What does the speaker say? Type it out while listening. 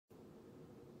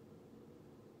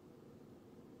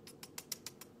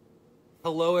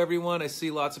Hello, everyone. I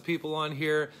see lots of people on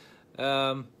here.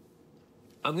 I'm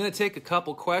going to take a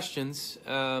couple questions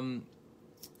and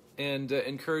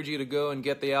encourage you to go and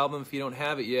get the album if you don't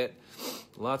have it yet.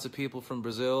 Lots of people from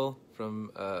Brazil,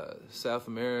 from South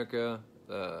America.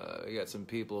 We got some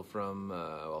people from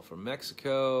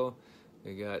Mexico.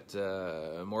 We got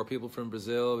more people from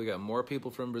Brazil. We got more people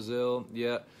from Brazil.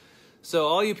 Yeah. So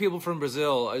all you people from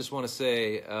Brazil, I just want to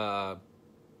say we're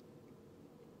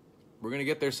going to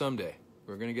get there someday.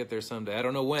 We're going to get there someday. I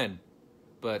don't know when,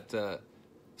 but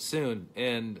soon.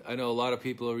 And I know a lot of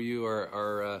people of you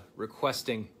are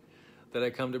requesting that I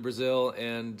come to Brazil,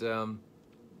 and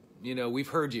we've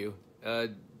heard you,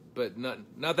 but not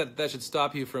that should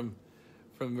stop you from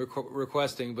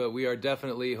requesting. But we are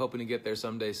definitely hoping to get there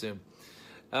someday soon.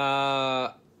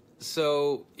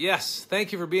 So yes,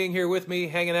 thank you for being here with me,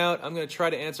 hanging out. I'm going to try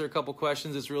to answer a couple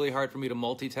questions. It's really hard for me to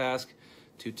multitask,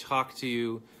 to talk to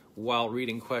you while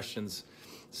reading questions.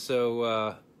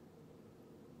 So,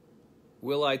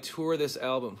 will I tour this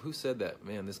album? Who said that?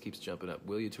 Man, this keeps jumping up.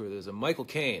 Will you tour this? Michael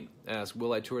Caine asked,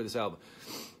 will I tour this album?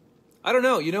 I don't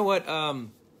know. You know what?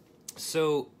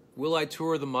 So, will I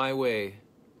tour the My Way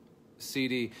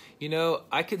CD? You know,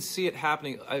 I can see it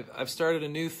happening. I've started a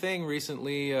new thing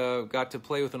recently. Got to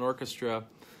play with an orchestra,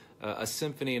 a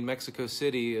symphony in Mexico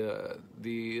City,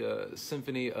 the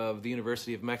Symphony of the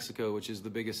University of Mexico, which is the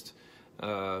biggest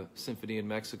symphony in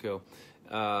Mexico.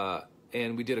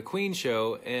 And we did a Queen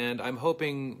show, and I'm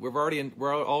hoping we're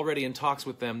already in talks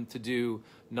with them to do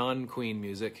non-Queen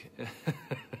music.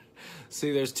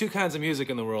 See, there's two kinds of music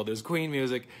in the world. There's Queen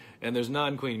music and there's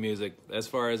non-Queen music, as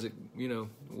far as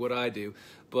what I do.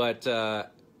 But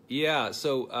yeah,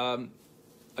 so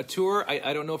a tour,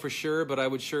 I don't know for sure, but I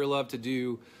would sure love to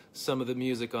do some of the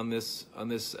music on this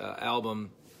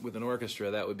album with an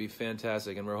orchestra. That would be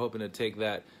fantastic, and we're hoping to take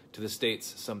that to the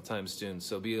States sometime soon,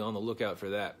 so be on the lookout for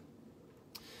that.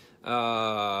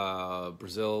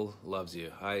 Brazil loves you.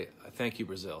 I thank you,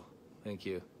 Brazil. Thank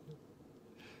you.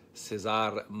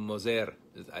 Cesar Moser.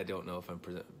 I don't know if I'm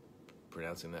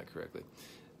pronouncing that correctly.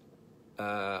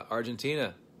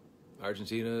 Argentina,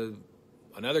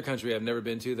 another country I've never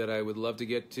been to that I would love to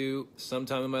get to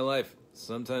sometime in my life,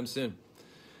 sometime soon.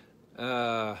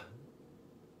 That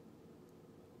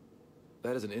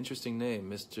is an interesting name,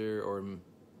 Mr. or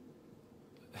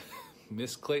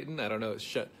Miss Clayton. I don't know.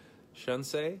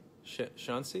 Shansi?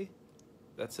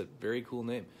 That's a very cool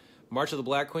name. March of the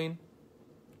Black Queen.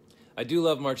 I do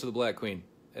love March of the Black Queen,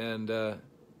 and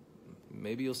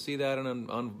maybe you'll see that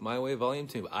on My Way Volume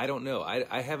 2. I don't know.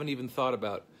 I haven't even thought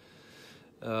about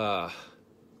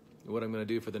what I'm going to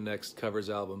do for the next covers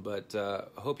album, but I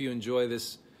hope you enjoy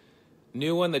this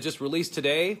new one that just released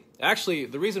today. Actually,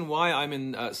 the reason why I'm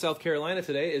in South Carolina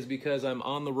today is because I'm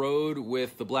on the road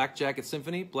with the Black Jacket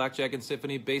Symphony. Black Jacket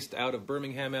Symphony, based out of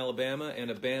Birmingham, Alabama, and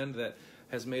a band that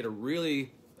has made a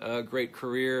really great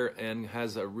career and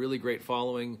has a really great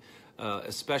following,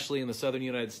 especially in the southern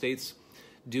United States,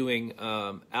 doing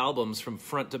albums from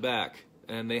front to back.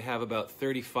 And they have about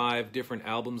 35 different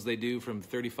albums they do from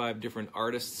 35 different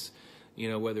artists,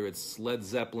 whether it's Led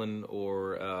Zeppelin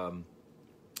or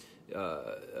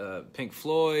Pink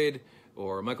Floyd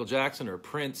or Michael Jackson or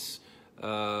Prince.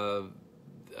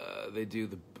 They do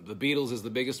the Beatles is the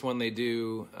biggest one they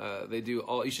do. They do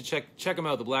all. You should check them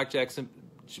out. The Black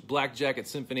Jacket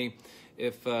Symphony.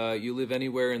 If you live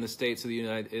anywhere in the states of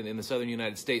in the southern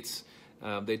United States,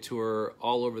 they tour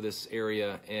all over this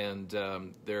area, and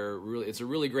it's a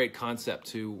really great concept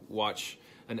to watch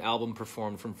an album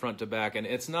performed from front to back. And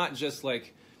it's not just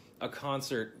like a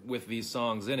concert with these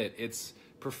songs in it. It's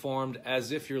performed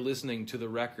as if you're listening to the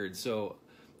record. So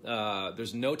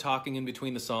there's no talking in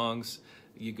between the songs.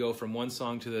 You go from one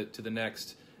song to the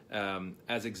next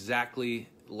as exactly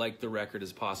like the record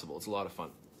as possible. It's a lot of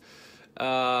fun.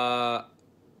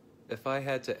 If I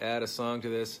had to add a song to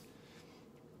this,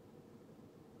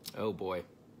 oh boy.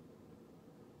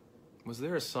 Was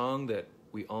there a song that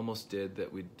we almost did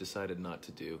that we decided not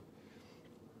to do?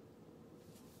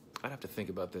 I'd have to think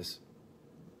about this.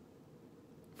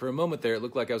 For a moment there, it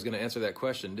looked like I was going to answer that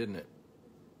question, didn't it?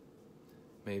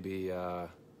 Maybe,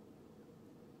 what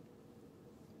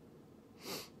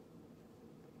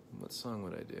song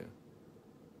would I do?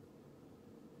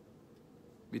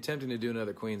 Be tempting to do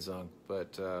another Queen song,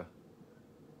 but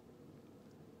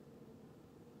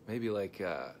maybe like,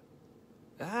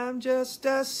 I'm just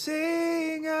a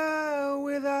singer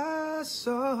with a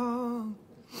song.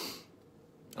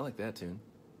 I like that tune.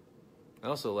 I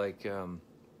also like,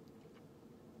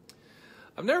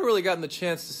 I've never really gotten the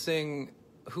chance to sing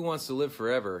Who Wants to Live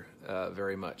Forever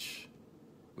very much,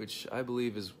 which I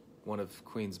believe is one of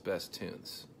Queen's best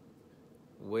tunes.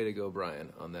 way to go,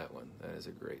 Brian, on that one. That is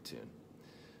a great tune.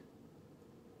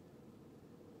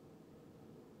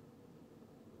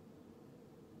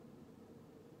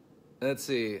 Let's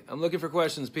see. I'm looking for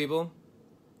questions, people.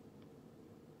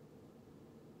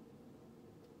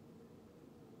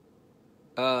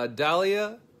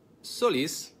 Dahlia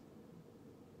Solis.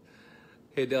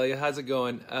 Hey, Dahlia, how's it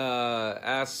going?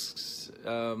 Asks,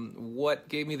 what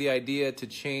gave me the idea to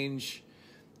change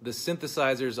the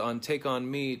synthesizers on Take On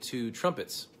Me to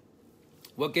trumpets?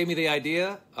 What gave me the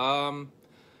idea?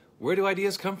 Where do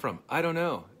ideas come from? I don't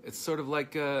know. It's sort of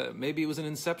like maybe it was an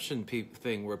Inception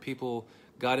thing where people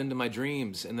got into my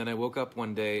dreams, and then I woke up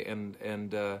one day and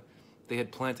they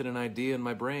had planted an idea in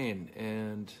my brain,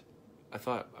 and I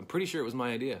thought, I'm pretty sure it was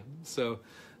my idea. So,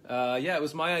 yeah, it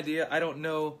was my idea. I don't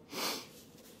know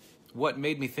what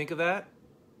made me think of that,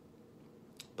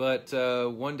 but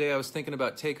one day I was thinking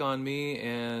about Take On Me,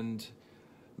 and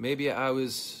maybe I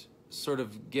was sort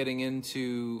of getting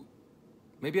into,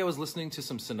 maybe I was listening to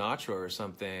some Sinatra or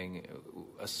something,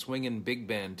 a swinging big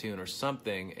band tune or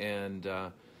something, and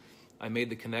I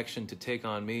made the connection to Take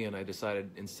On Me, and I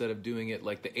decided instead of doing it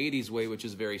like the 80s way, which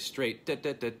is very straight, I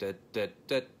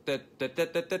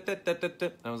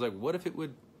was like, what if it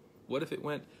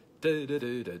went,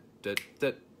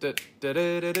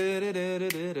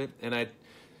 and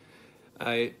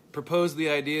I proposed the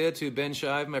idea to Ben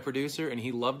Shive, my producer, and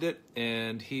he loved it,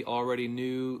 and he already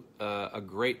knew a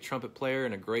great trumpet player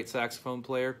and a great saxophone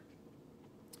player.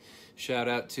 Shout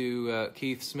out to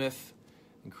Keith Smith,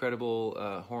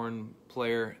 incredible horn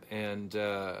player, and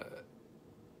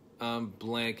I'm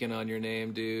blanking on your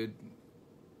name, dude.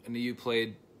 I knew you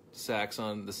played sax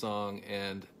on the song,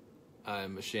 and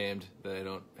I'm ashamed that I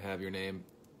don't have your name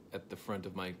at the front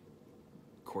of my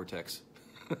cortex.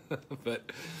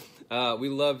 But we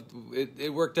loved it.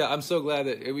 It worked out. I'm so glad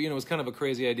that it was kind of a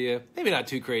crazy idea. Maybe not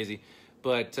too crazy,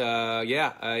 but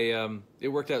yeah, it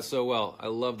worked out so well. I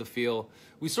love the feel.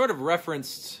 We sort of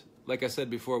referenced, like I said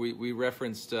before, we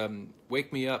referenced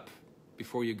 "Wake Me Up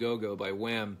Before You Go" by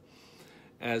Wham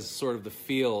as sort of the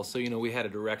feel. So we had a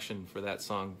direction for that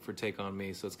song for Take On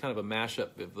Me. So it's kind of a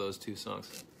mashup of those two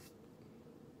songs.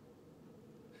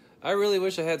 I really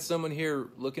wish I had someone here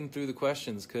looking through the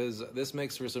questions, because this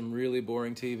makes for some really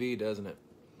boring TV, doesn't it?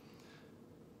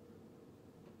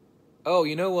 Oh,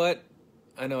 you know what?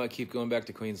 I know I keep going back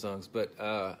to Queen songs, but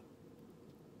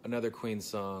another Queen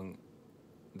song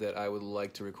that I would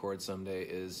like to record someday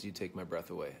is You Take My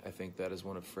Breath Away. I think that is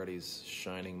one of Freddie's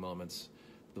shining moments.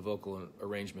 The vocal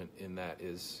arrangement in that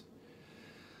is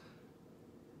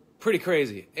pretty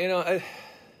crazy.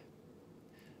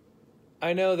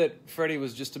 I know that Freddie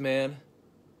was just a man,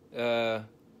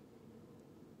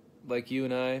 like you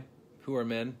and I, who are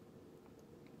men.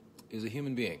 He was a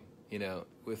human being,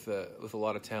 with a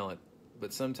lot of talent.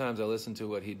 But sometimes I listen to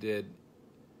what he did,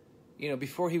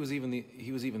 before he was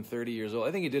even 30 years old.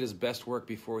 I think he did his best work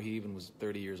before he even was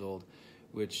 30 years old,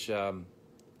 which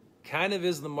kind of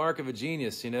is the mark of a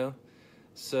genius,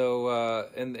 So,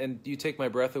 and You Take My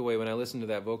Breath Away, when I listen to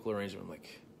that vocal arrangement, I'm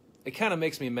like, it kind of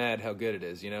makes me mad how good it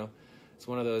is, It's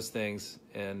one of those things,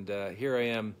 and here I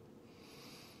am,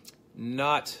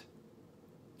 not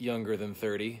younger than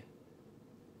 30,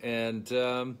 and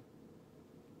I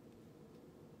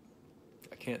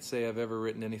can't say I've ever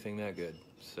written anything that good.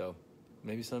 So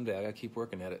maybe someday I gotta keep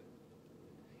working at it.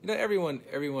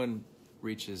 Everyone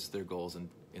reaches their goals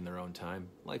in their own time.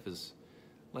 Life is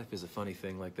a funny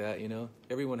thing like that,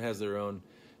 Everyone has their own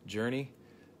journey.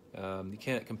 You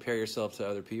can't compare yourself to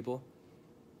other people.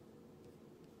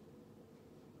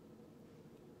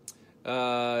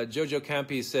 Jojo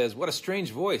Campi says, what a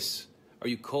strange voice. Are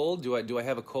you cold? Do I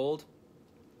have a cold?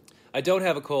 I don't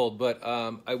have a cold, but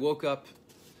I woke up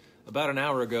about an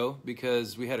hour ago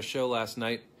because we had a show last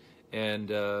night,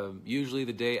 and usually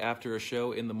the day after a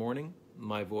show in the morning,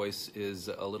 my voice is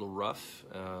a little rough,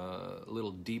 a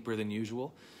little deeper than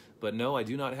usual. But no, I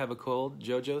do not have a cold.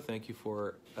 Jojo, thank you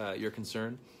for your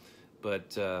concern.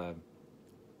 But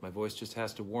my voice just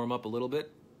has to warm up a little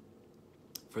bit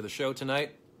for the show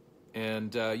tonight.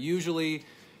 And usually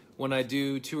when I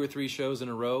do 2 or 3 shows in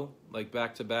a row, like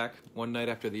back to back, one night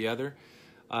after the other,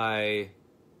 I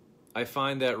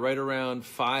find that right around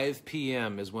 5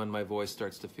 p.m. is when my voice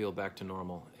starts to feel back to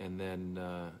normal. And then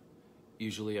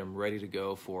usually I'm ready to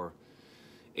go for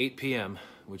 8 p.m.,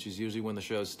 which is usually when the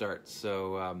shows start.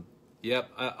 So, yep,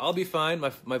 I'll be fine.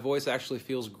 My voice actually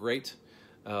feels great,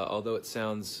 although it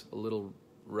sounds a little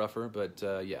rougher. But,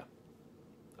 yeah,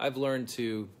 I've learned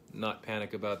to not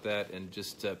panic about that and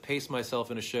just pace myself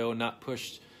in a show, not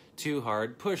push too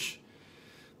hard, push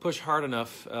hard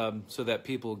enough so that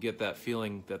people get that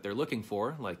feeling that they're looking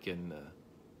for, like in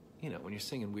when you're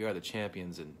singing "We Are the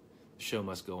Champions" and "The Show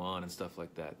Must Go On" and stuff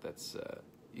like that, that's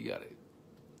you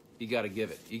gotta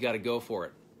give it. You gotta go for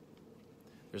it.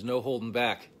 There's no holding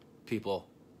back, people.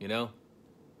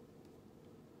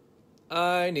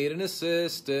 I need an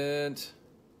assistant.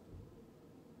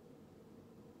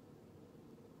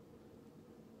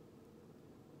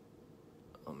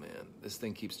 Oh man, this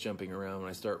thing keeps jumping around. When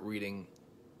I start reading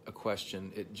a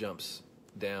question, it jumps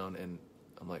down, and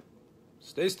I'm like,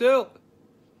 stay still.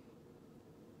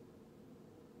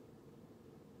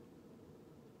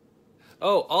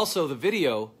 Oh, also the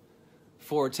video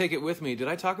for Take It With Me. Did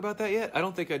I talk about that yet? I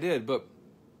don't think I did, but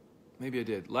maybe I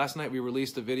did. Last night we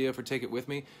released a video for Take It With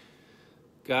Me.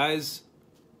 Guys,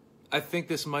 I think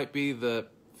this might be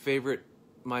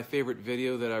my favorite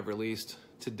video that I've released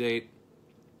to date.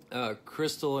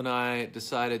 Crystal and I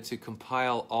decided to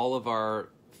compile all of our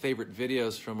favorite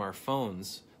videos from our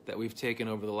phones that we've taken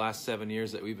over the last 7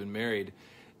 years that we've been married.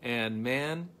 And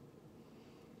man,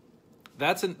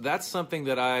 that's something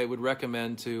that I would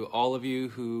recommend to all of you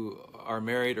who are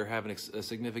married or have a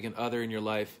significant other in your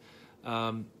life.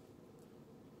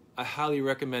 I highly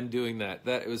recommend doing that.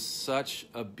 That was such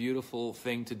a beautiful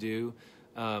thing to do,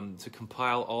 to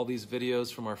compile all these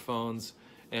videos from our phones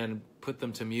and put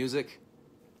them to music.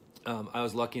 I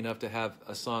was lucky enough to have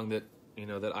a song that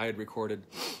that I had recorded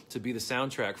to be the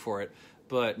soundtrack for it.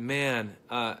 But man,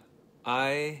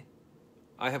 I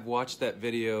have watched that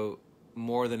video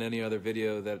more than any other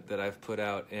video that I've put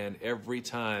out, and every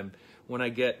time when I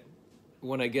get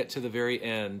to the very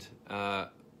end, my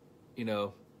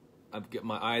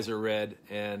eyes are red,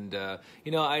 and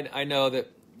I know that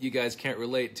you guys can't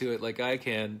relate to it like I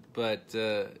can, but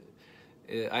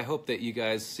I hope that you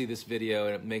guys see this video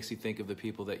and it makes you think of the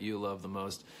people that you love the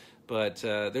most. But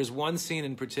there's one scene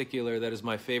in particular that is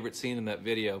my favorite scene in that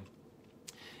video,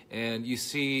 and you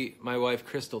see my wife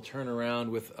Crystal turn around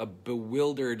with a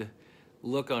bewildered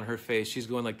look on her face. She's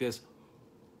going like this,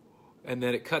 and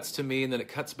then it cuts to me, and then it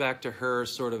cuts back to her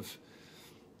sort of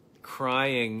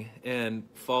crying and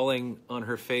falling on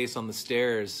her face on the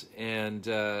stairs. And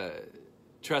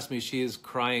trust me, she is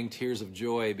crying tears of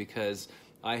joy because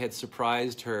I had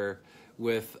surprised her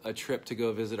with a trip to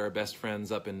go visit our best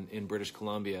friends up in British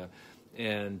Columbia.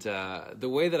 And the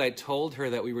way that I told her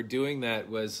that we were doing that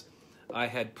was I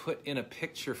had put in a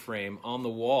picture frame on the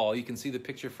wall. You can see the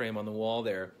picture frame on the wall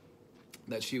there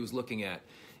that she was looking at.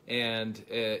 And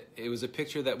it was a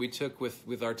picture that we took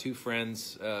with our two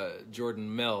friends, Jordan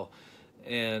and Mel.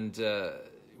 And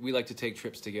we like to take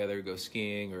trips together, go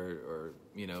skiing or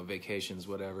vacations,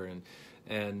 whatever.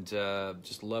 And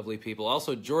just lovely people.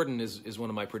 Also, Jordan is one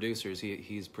of my producers.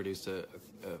 He's produced a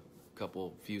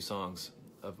few songs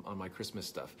on my Christmas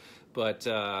stuff. But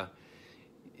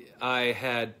I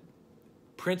had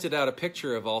printed out a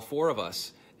picture of all four of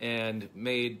us and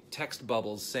made text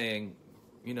bubbles saying,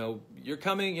 you're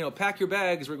coming, pack your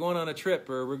bags, we're going on a trip,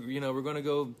 or we're going to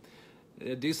go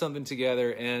do something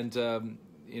together. And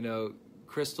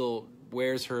Crystal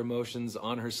wears her emotions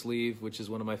on her sleeve, which is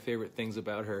one of my favorite things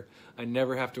about her. I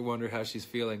never have to wonder how she's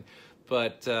feeling.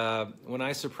 But when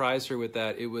I surprised her with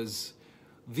that, it was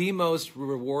the most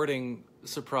rewarding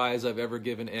surprise I've ever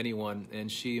given anyone,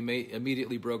 and she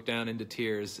immediately broke down into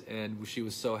tears, and she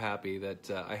was so happy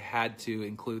that I had to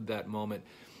include that moment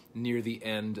near the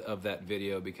end of that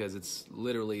video, because it's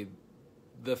literally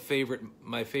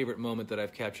my favorite moment that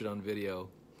I've captured on video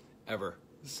ever.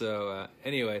 So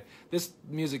anyway, this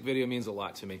music video means a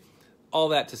lot to me. All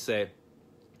that to say,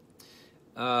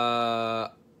 I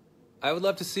would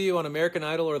love to see you on American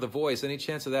Idol or The Voice. Any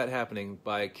chance of that happening?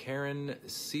 By Karen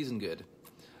Seasongood.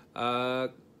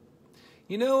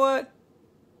 You know what,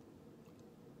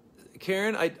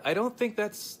 Karen? I don't think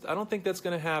that's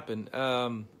going to happen.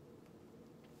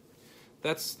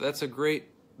 That's a great.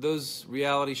 Those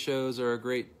reality shows are a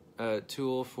great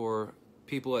tool for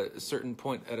people at a certain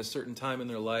point, at a certain time in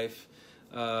their life.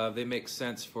 They make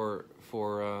sense for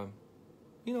a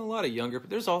lot of younger. But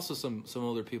there's also some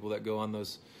older people that go on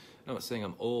those. I'm not saying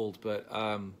I'm old, but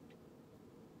I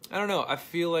don't know. I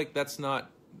feel like that's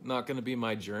not going to be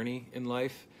my journey in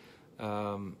life.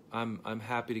 I'm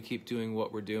happy to keep doing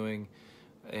what we're doing,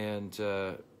 and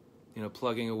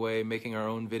plugging away, making our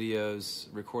own videos,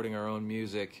 recording our own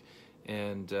music,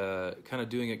 and kind of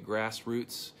doing it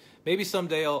grassroots. Maybe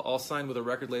someday I'll sign with a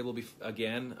record label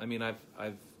again. I mean,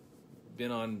 I've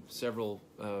been on several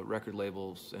record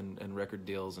labels and record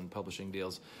deals and publishing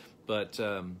deals, but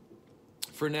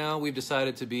for now we've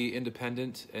decided to be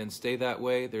independent and stay that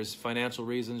way. There's financial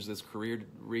reasons, there's career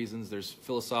reasons, there's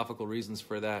philosophical reasons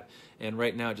for that, and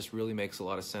right now it just really makes a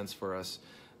lot of sense for us.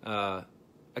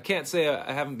 I can't say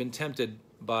I haven't been tempted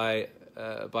by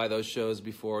by those shows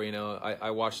before. You know,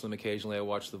 I watch them occasionally. I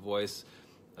watch The Voice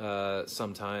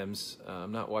sometimes.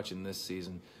 I'm not watching this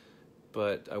season,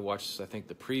 but I watched, I think,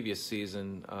 the previous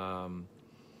season.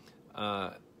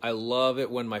 I love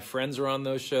it when my friends are on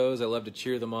those shows. I love to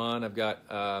cheer them on. I've got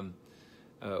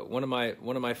one of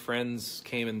my friends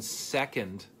came in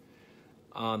second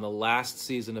on the last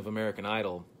season of American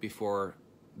Idol before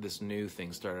this new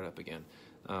thing started up again.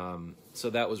 So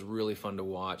that was really fun to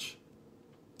watch.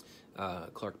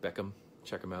 Clark Beckham,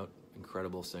 check him out,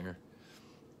 incredible singer.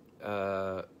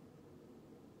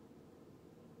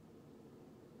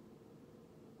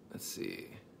 Let's see.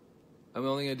 I'm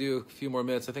only going to do a few more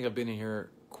minutes. I think I've been here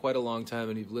quite a long time,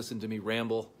 and you've listened to me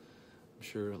ramble. I'm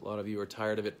sure a lot of you are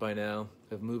tired of it by now.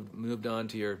 Have moved on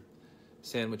to your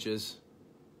sandwiches.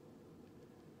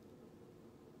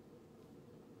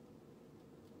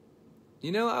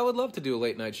 You know, I would love to do a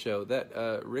late night show.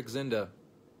 That Rick Zinda,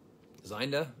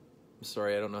 I'm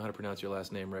sorry, I don't know how to pronounce your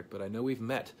last name, Rick, but I know we've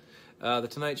met. The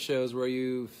Tonight shows where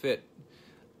you fit.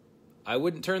 I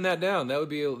wouldn't turn that down. That would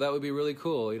be really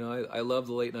cool. You know, I love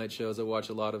the late night shows. I watch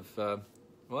a lot of.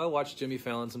 I watch Jimmy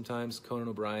Fallon sometimes, Conan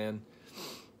O'Brien.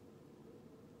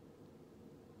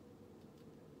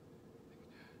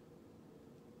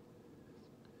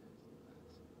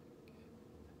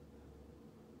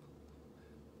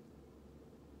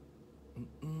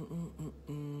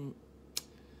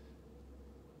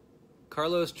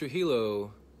 Carlos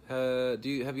Trujillo, have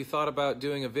you thought about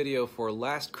doing a video for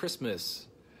Last Christmas?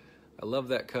 I love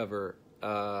that cover.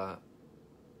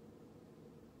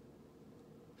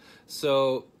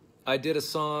 So I did a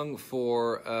song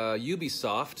for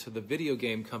Ubisoft, the video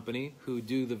game company, who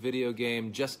do the video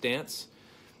game Just Dance.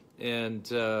 And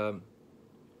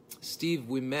Steve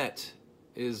Ouimet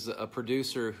is a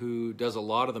producer who does a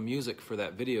lot of the music for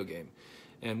that video game.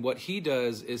 And what he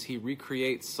does is he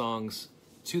recreates songs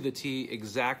to the T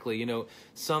exactly. You know,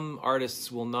 some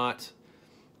artists will not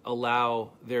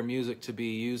allow their music to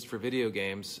be used for video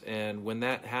games, and when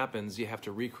that happens, you have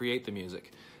to recreate the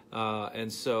music.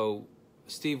 And so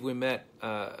Steve Ouimet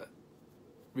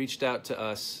reached out to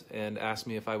us and asked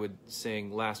me if I would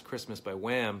sing Last Christmas by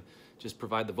Wham, just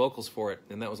provide the vocals for it,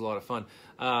 and that was a lot of fun.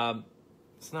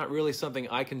 It's not really something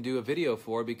I can do a video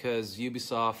for because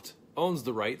Ubisoft owns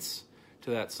the rights to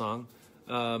that song,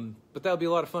 but that would be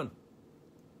a lot of fun.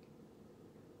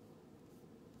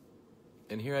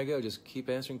 And here I go, just keep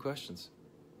answering questions.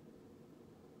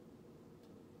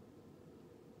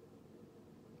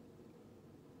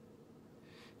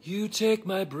 You take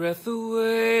my breath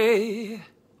away.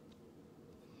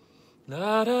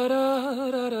 Da da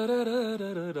da da da da da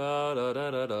da da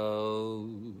da da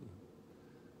da.